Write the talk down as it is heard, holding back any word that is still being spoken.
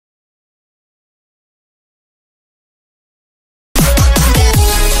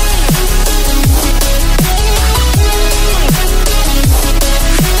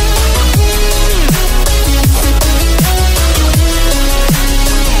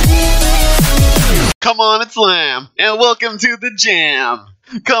Come on and slam, and welcome to the jam.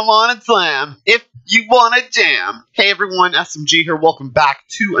 Come on and slam, if you want to jam. Hey everyone, SMG here. Welcome back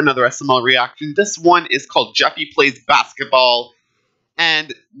to another SML reaction. This one is called Jeffy Plays Basketball.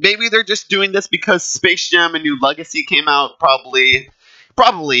 And maybe they're just doing this because Space Jam: A New Legacy came out. Probably.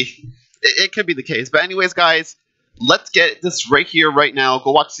 It could be the case. But anyways, guys, let's get this right here, right now.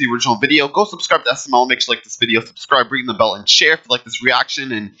 Go watch the original video. Go subscribe to SML. Make sure you like this video. Subscribe, ring the bell, and share if you like this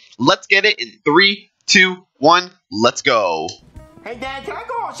reaction. And let's get it in 3, 2, 1. Let's go. Hey, Dad, can I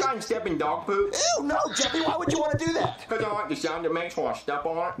go outside and step in dog poop? Ew, no, Jeffy, why would you want to do that? Because I like the sound it makes when I step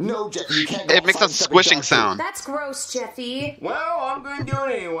on it. No, Jeffy, you can't go It makes a squishing sound. That's gross, Jeffy. Well, I'm going to do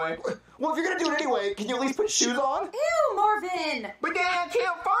it anyway. Well, if you're going to do it anyway, can you at least put shoes on? Ew, Marvin. But Dad, I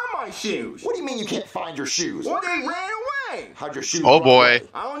can't find my shoes. What do you mean you can't find your shoes? Well, they ran away. How'd your shoes Oh, run boy. away?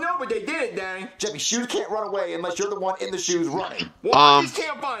 I don't know, but they did, Daddy. Jeffy, shoes can't run away unless you're the one in the shoes running. Well, I just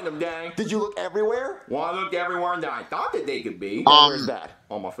can't find them, Daddy. Did you look everywhere? Well, I looked everywhere that I thought that they could be. Where's that?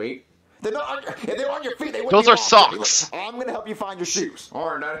 On my feet. They're not on, if they're on your feet, they wouldn't Those be are wrong, Jeffy. socks. Look, I'm going to help you find your shoes.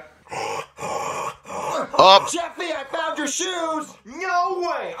 All right, Daddy. Up. Jeffy, I found your shoes! No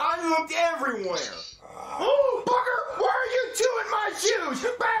way! I looked everywhere. Oh, Booger, why are you chewing my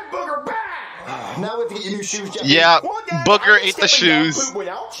shoes? Bad Booger, bad! Now we have to get you new shoes, Jeffy. Yeah, Well, Dad, Booger I ate can the step in dog shoes. poop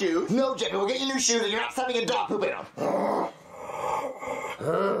without shoes. No, Jeffy, we'll get you new shoes and you're not stepping in dog poop in them.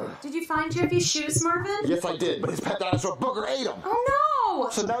 Did you find Jeffy's shoes, Marvin? Yes, I did, but his pet dinosaur Booger ate them. Oh, no.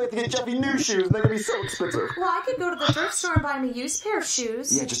 So now we have to get Jeffy new shoes, and they're going to be so expensive. Well, I could go to the thrift store and buy me a used pair of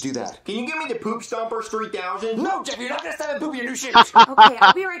shoes. Yeah, just do that. Can you give me the Poop Stompers 3000? No, Jeffy, you're not going to step in poop in your new shoes. Okay,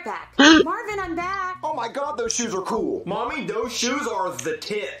 I'll be right back. Marvin, I'm back. Oh my God, those shoes are cool. Mommy, those shoes are the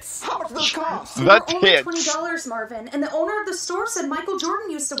tits. How much do those cost? They That's were only it. $20, Marvin. And the owner of the store said Michael Jordan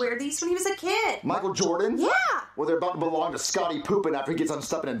used to wear these when he was a kid. Michael Jordan? Yeah. Well, they're about to belong to Scotty Poopin' after he gets on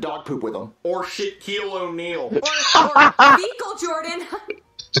stepping in dog poop with them. Or Shaquille O'Neal. Or Fecal Jordan.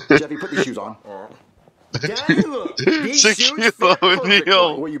 Jeffy, put these shoes on. Daddy, look. These shoes fit Shaquille perfectly.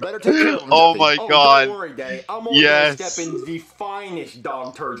 O'Neal. Well, you better take care of them, Oh Jeffy. my Oh, God. don't worry, Daddy. I'm only Yes. gonna step in the finest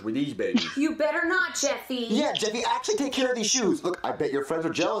dog turds with these babies. You better not, Jeffy. Yeah, Jeffy, actually take care of these shoes. Look, I bet your friends are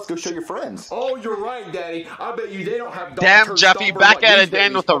jealous. Go show your friends. Oh, you're right, Daddy. I bet you they don't have dog Damn, turd Jeffy, stompers back like at these it again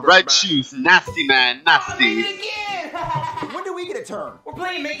babies with the covered red back. shoes. Nasty, man. Nasty. When do we get a turn? We're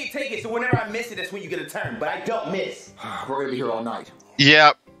playing Make It Take It, so whenever I miss it, that's when you get a turn. But I don't miss. We're going to be here all night.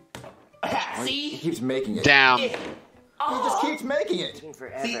 Yep. He See? keeps making it. Damn. He just keeps making it.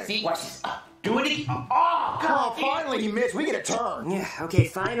 See? Watch this. Do it again. Oh, Come on, finally he missed. We get a turn. Yeah, okay,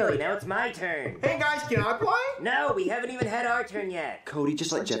 finally, now it's my turn. Hey, guys, can I play? No, we haven't even had our turn yet. Cody,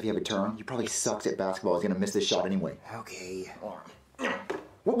 just let Jeffy have a turn. He probably sucks at basketball. He's going to miss this shot anyway. Okay.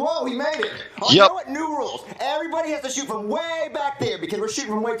 Whoa, he made it. Oh, Yep. You know what? New rules. Everybody has to shoot from way back there because we're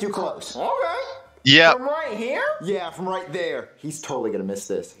shooting from way too close. Okay. Yep. From right here? Yeah, from right there. He's totally going to miss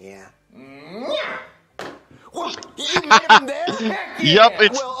this. Yeah. What? You made it from there? Heck Yep, yeah.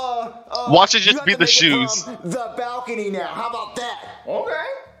 it's... Well, Watch it you just have be to the make it shoes. from the balcony now. How about that? Okay.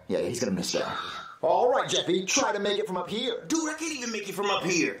 Yeah, he's going to miss that. All right, Jeffy, try to make it from up here. Dude, I can't even make it from up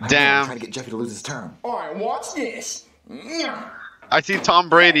here. I'm Damn. trying to get Jeffy to lose his turn. All right, watch this. I see Tom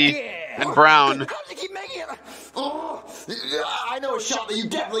Brady and Brown. How does he keep making it? Oh, I know a shot that you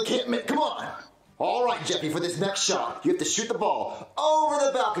definitely can't make. Come on. All right, Jeffy, for this next shot, you have to shoot the ball over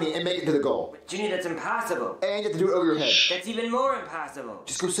the balcony and make it to the goal. Junior, that's impossible. And you have to do it over your head. That's even more impossible.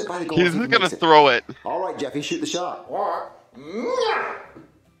 Just go sit by the goal. He's and see who gonna makes it. throw it. All right, Jeffy, shoot the shot. All right.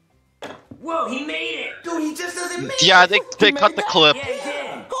 Whoa, he made it! Dude, he just doesn't make Yeah, it. they cut the clip. Yeah, he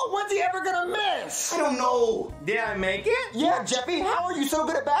did. Oh, when's he ever gonna miss? I don't know. Did I make it? Yeah, Jeffy, how are you so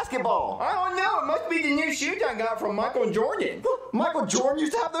good at basketball? I don't know. It must be the new shoes I got from Michael Jordan. Michael Jordan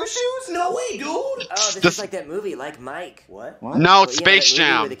used to have those shoes? No way, dude. Oh, this This- is like that movie, Like Mike. What? What? No, it's You know that Space movie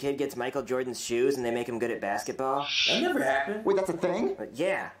Jam. where the kid gets Michael Jordan's shoes and they make him good at basketball? That never happened. Wait, that's a thing?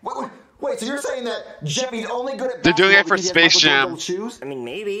 Yeah. Wait, so you're saying that Jeffy's only good at They're doing it basketball for because he has Space Michael Jam. Jordan's shoes? I mean,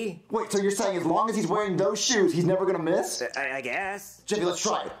 maybe. Wait, so you're saying as long as he's wearing those shoes, he's never gonna miss? I guess. Jeffy, let's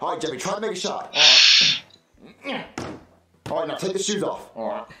try it. All right, Jeffy, try to make a shot. All right, now take the shoes off. All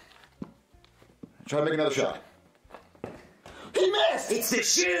right. Try to make another shot. He missed! It's the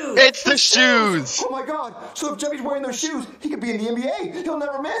shoes! It's the shoes. Oh my God! So if Jeffy's wearing those shoes, he could be in the NBA. He'll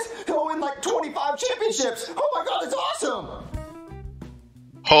never miss. He'll win like 25 championships. Oh my God, that's awesome!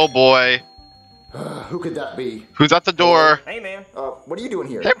 Oh boy. Who could that be? Who's at the door? Hey, man. What are you doing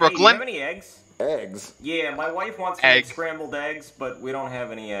here? Hey, Hey, do you have Brooklyn. any eggs? Eggs. Yeah, my wife wants to make Egg. scrambled eggs, but we don't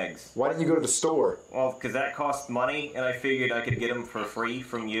have any eggs. Why didn't you go to the store? Well, because that costs money, and I figured I could get them for free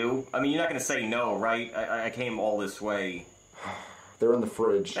from you. I mean, you're not going to say no, right? I came all this way. They're in the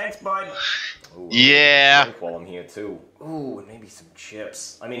fridge. Thanks, bud. Ooh, Yeah. while I'm here too. Ooh, and maybe some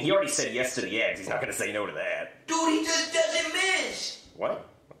chips. I mean, he already said yes to the eggs. He's not gonna say no to that. Dude, he just doesn't miss. What?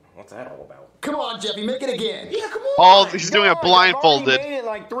 What's that all about? Come on, Jeffy, make it again. Yeah, come on. Oh, he's doing it I've blindfolded. already made it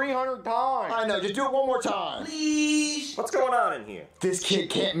like 300 times. I know, just do it one more time. Please. What's going on in here? This kid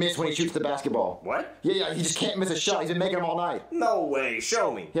can't miss when he shoots the basketball. What? Yeah, he just can't miss a shot. He's been making them all night. No way.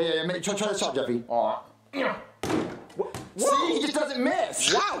 Show me. Yeah, try this shot, Jeffy. See, he just doesn't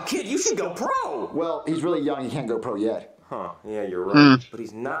miss. Wow, kid, you should go pro. Well, he's really young. He can't go pro yet. Huh, yeah, you're right. But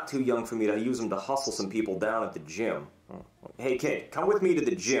he's not too young for me to use him to hustle some people down at the gym. Hey, kid, come with me to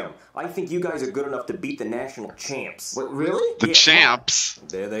the gym. I think you guys are good enough to beat the national champs. Wait, really? The champs.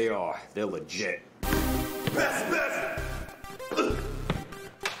 There they are. They're legit.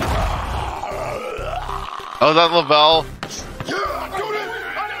 Oh, that Lavelle.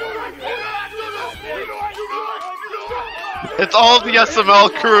 It's all the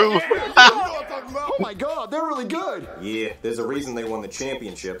SML crew. Oh my god, they're really good. Yeah, there's a reason they won the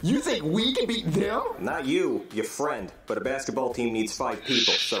championship. You think we can beat them? Not you, your friend. But a basketball team needs 5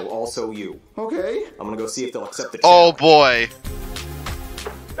 people, so also you. Okay. I'm gonna go see if they'll accept the Oh challenge. boy.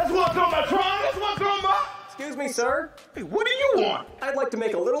 That's what I'm talking about, Tron. That's what I'm talking about. Excuse me, sir. Hey, what do you want? I'd like to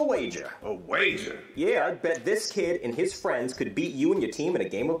make a little wager. A wager. Yeah, I'd bet this kid and his friends could beat you and your team in a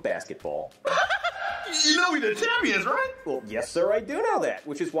game of basketball. You know we the champions, right? Well, yes, sir, I do know that,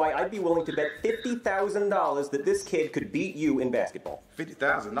 which is why I'd be willing to bet $50,000 that this kid could beat you in basketball.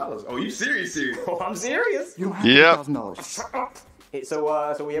 $50,000. Oh, you serious? Oh, I'm serious. You don't have Yep. $1,000. Hey,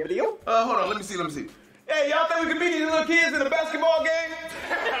 so we have a deal? Hold on. Let me see. Hey, y'all think we can beat these little kids in a basketball game?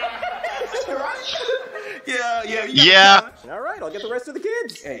 Right? Yeah. You got Yeah. the challenge. All right, I'll get the rest of the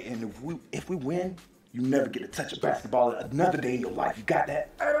kids. Hey, and if we win, you never get to touch a basketball another day in your life. You got that?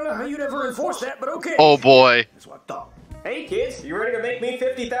 I don't know how you'd ever enforce that, but okay. Oh boy. That's what I thought. Hey, kids, you ready to make me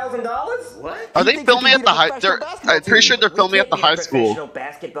 $50,000? What? Are they filming at the high? I'm pretty sure they're filming at the high school. Professional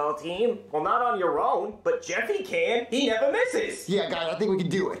basketball team? Well, not on your own, but Jeffy can. He never misses. Yeah, guys, I think we can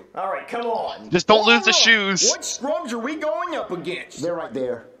do it. All right, come on. Just don't lose the shoes. What scrubs are we going up against? They're right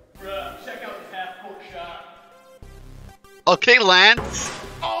there. Check out this half-court shot. Okay, Lance.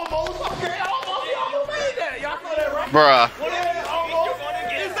 Almost. Okay, almost. Y'all made that. Y'all know that, right? Bruh. Yeah, almost.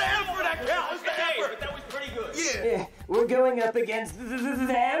 It's the effort that counts. It's the effort. That was pretty good. Yeah. We're going up against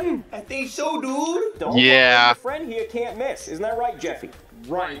them. I think so, dude. Don't Yeah. Your friend here can't miss. Isn't that right, Jeffy?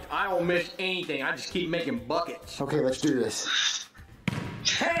 Right, I don't miss anything. I just keep making buckets. Okay, let's do this.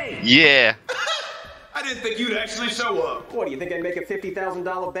 Hey! Yeah. I didn't think you'd actually show up. What, do you think I'd make a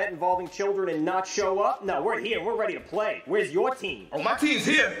 $50,000 bet involving children and not show up? No, we're here. We're ready to play. Where's your team? Oh, my team's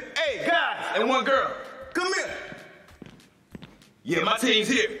here. Hey, guys, and one girl. Come here. Yeah, my team's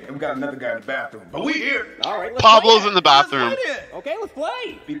here. And we got another guy in the bathroom. But we here. All right, let's Pablo's play in the bathroom. Let's play then. Okay, let's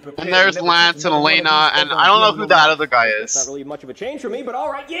play. Be prepared And there's to never Lance touch and another one of Elena, these and stuff I don't know on who that other guy Not is. really much of a change for me, but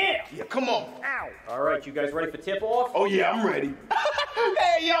all right, yeah. Yeah, come on. Ow. All right, you guys ready for tip-off? Oh, yeah, I'm ready.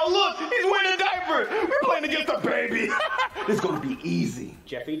 Hey, yo, look. He's wearing a diaper. We're playing against a baby. This is going to be easy.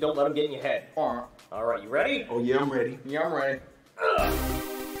 Jeffy, don't let him get in your head. All right, you ready? Oh, yeah, I'm ready. Yeah, I'm ready.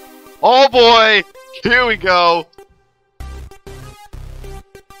 Oh boy. Here we go.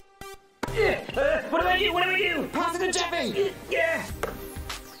 What do I do? What do I do? Pass it to Jeffy! Yeah.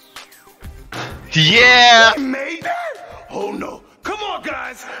 Yeah. You made that? Oh, no. Come on,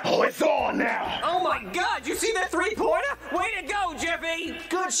 guys. Oh, it's on now. Oh my God! You see that three-pointer? Way to go, Jeffy!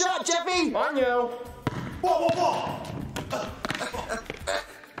 Good shot, Jeffy! On you. Whoa.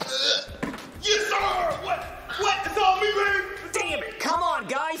 Yes, sir. What? It's on me, baby. Damn it! Come on,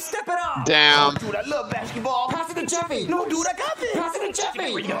 guys, step it up! Damn. Dude, I love basketball. Pass it to Jeffy! No, dude, I got this. Pass it to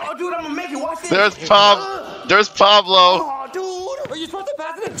Jeffy! Oh, dude, I'm gonna make it. Watch this. There's Pablo. Oh, dude. Are you supposed to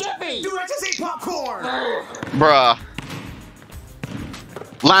pass it to Jeffy? Dude, I just ate popcorn. Bruh.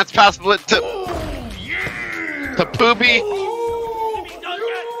 Lance passed it to Yeah. Poopy.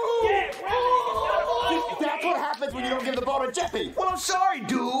 That's what happens when you don't give the ball to Jeffy! Well, I'm sorry,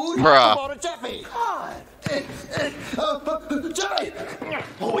 dude. The Bruh. ball to Jeffy! Jeffy!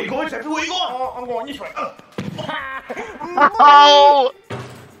 Oh, where you going, Jeffy? Where you going? I'm going this way. Oh.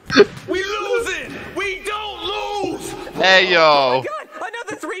 We losing. We don't lose. Hey yo. God,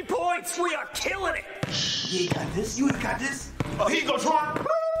 another 3 points! We are killing it! You got this. You got this. Oh, here you go, Tron.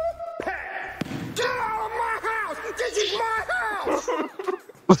 Get out of my house. This is my house.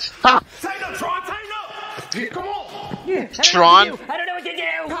 Tighten up, Tron. Tighten up. Here, come on. Tron. I don't know what to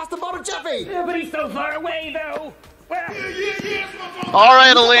do! Pass the ball to Jeffy! But he's so far away, though! Yeah. All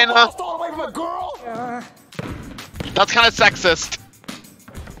right, Elena. Lost all the way from a girl? That's kind of sexist.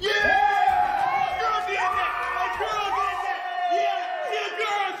 Yeah! A girl did that! A girl did that!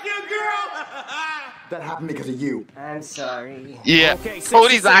 Yeah, she a girl! That happened because of you. I'm sorry. Yeah, Okay, 66,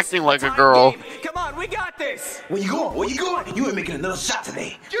 Cody's acting like a time girl. game. Come on, we got this. Where you going? Where you going? You ain't making another shot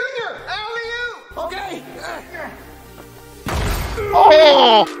today. Junior, alley-oop! Okay.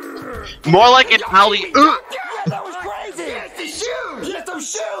 Oh! More like an alley. That was crazy! Yes, the shoes! Yes,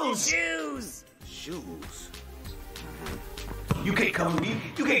 those shoes! Shoes. Shoes. You can't come with me.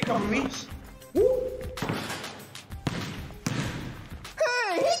 You can't come with me.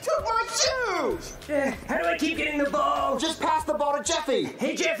 Hey, he took my shoes! How do I keep getting the ball? Just pass the ball to Jeffy.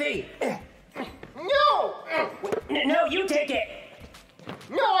 Hey, Jeffy. No! No, you take it.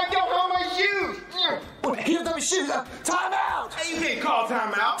 No, I don't have my shoes! He doesn't have his shoes! Time out! Hey, you can't call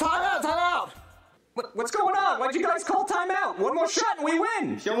timeout. Time out! Time out! What's going on? Why'd you guys call timeout? One more shot and we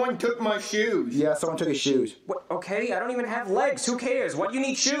win. Someone took my shoes. Yeah, someone took his shoes. What? Okay, I don't even have legs. Who cares? Why do you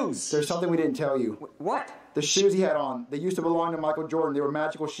need shoes? There's something we didn't tell you. What? The shoes he had on, they used to belong to Michael Jordan. They were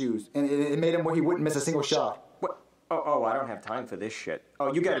magical shoes, and it made him where he wouldn't miss a single shot. What? Oh, I don't have time for this shit.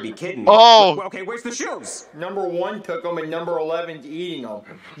 Oh, you gotta be kidding me. Oh. Okay, where's the shoes? Number 1 took them and number 11's eating them.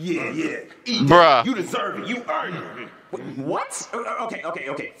 Yeah. Eat Bruh. them. You deserve it. You earned it. What?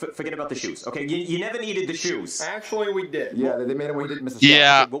 Okay. Forget about the shoes. Okay, you never needed the shoes. Actually, we did. Yeah, they made him where he didn't miss a shot.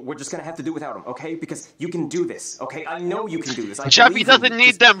 Yeah. Well, we're just gonna have to do without them, okay? Because you can do this, okay? I know you can do this. I Jeffy believe in doesn't you. need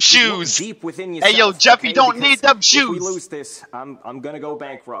Just them look shoes. Deep within Hey, yo, yourself, Jeffy okay? don't Because need them If shoes. we lose this, I'm gonna go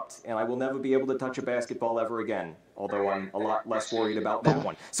bankrupt, and I will never be able to touch a basketball ever again. Although I'm a lot less worried about that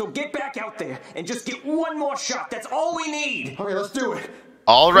one. So get back out there and just get one more shot. That's all we need. Okay, let's do it.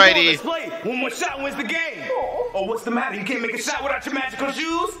 Alrighty. Let's play. One more shot wins the game. Oh, what's the matter? You can't make a shot without your magical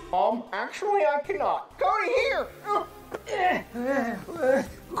shoes? Actually, I cannot. Cody, here!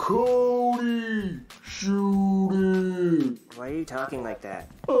 Cody, shoot it. Why are you talking like that?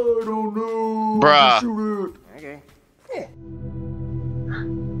 I don't know. Bruh. Shoot it. Okay.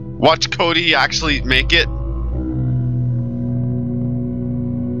 Watch Cody actually make it.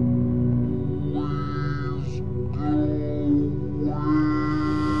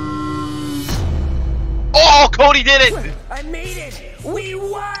 Oh, Cody did it! I made it. We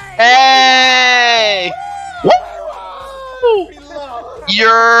won. Hey! Woo!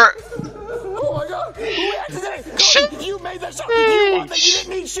 You're... Oh my god! Who acted it? Shit. Cody, you made that shot! You won that! You didn't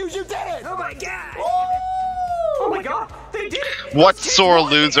need shoes, you did it! Oh my god. Oh my god, they did it! What Those kids sore won.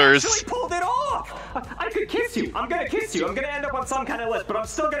 They losers. actually pulled it off! I could kiss you. I'm gonna kiss you. I'm gonna end up on some kind of list, but I'm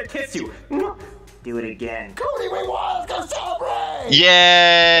still gonna kiss you. Do it again. Cody, we won! Let's go celebrate!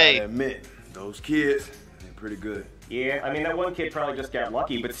 Yay! Admit, those kids, they're pretty good. Yeah, I mean, that one kid probably just got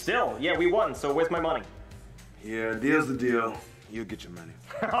lucky, but still, yeah, we won, so where's my money? Yeah, deal's the deal. You'll get your money.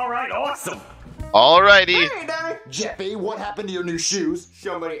 All right, awesome. Alrighty. Hey, Danny. Jeffy, what happened to your new shoes?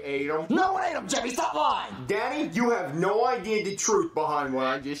 Somebody ate them. No one ate them, Jeffy! Stop lying! Danny, you have no idea the truth behind what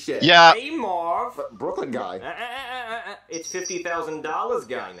I just said. Yeah. Hey, Marv. Brooklyn guy. It's $50,000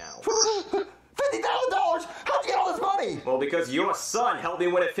 guy now. $50,000! How'd you get all this money? Well, because your son helped me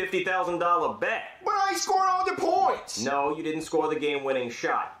win a $50,000 bet. But I scored all the points. No, you didn't score the game-winning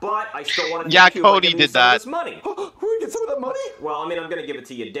shot, but I still want to Yeah, thank you for Cody giving me did some of that. this money. We get some of that money? Well, I mean, I'm gonna give it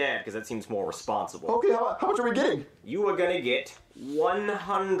to your dad because that seems more responsible. Okay, how much are we getting? You are gonna get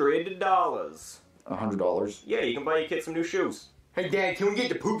 $100. $100. Yeah, you can buy your kid some new shoes. Hey, Dad, can we get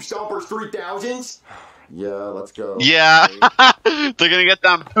the Poop Stompers 3000s? Yeah, let's go. Yeah. They're gonna get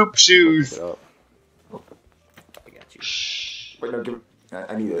them poop shoes. Get up. I got you. Wait, no, give it.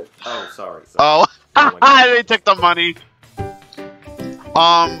 I need it. Oh, sorry. Oh. They took the money.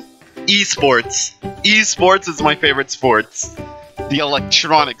 Esports. Esports is my favorite sports. The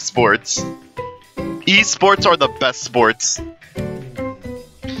electronic sports. Esports are the best sports.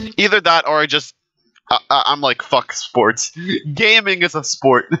 Either that or I'm like, fuck sports. Gaming is a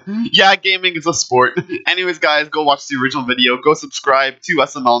sport. Yeah, gaming is a sport. Anyways, guys, go watch the original video. Go subscribe to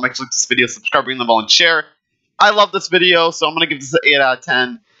SML. Make sure to like this video, subscribe, ring the bell, and share. I love this video, so I'm going to give this an 8 out of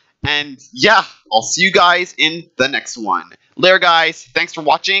 10. And yeah, I'll see you guys in the next one. Later, guys. Thanks for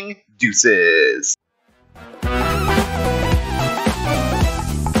watching. Deuces.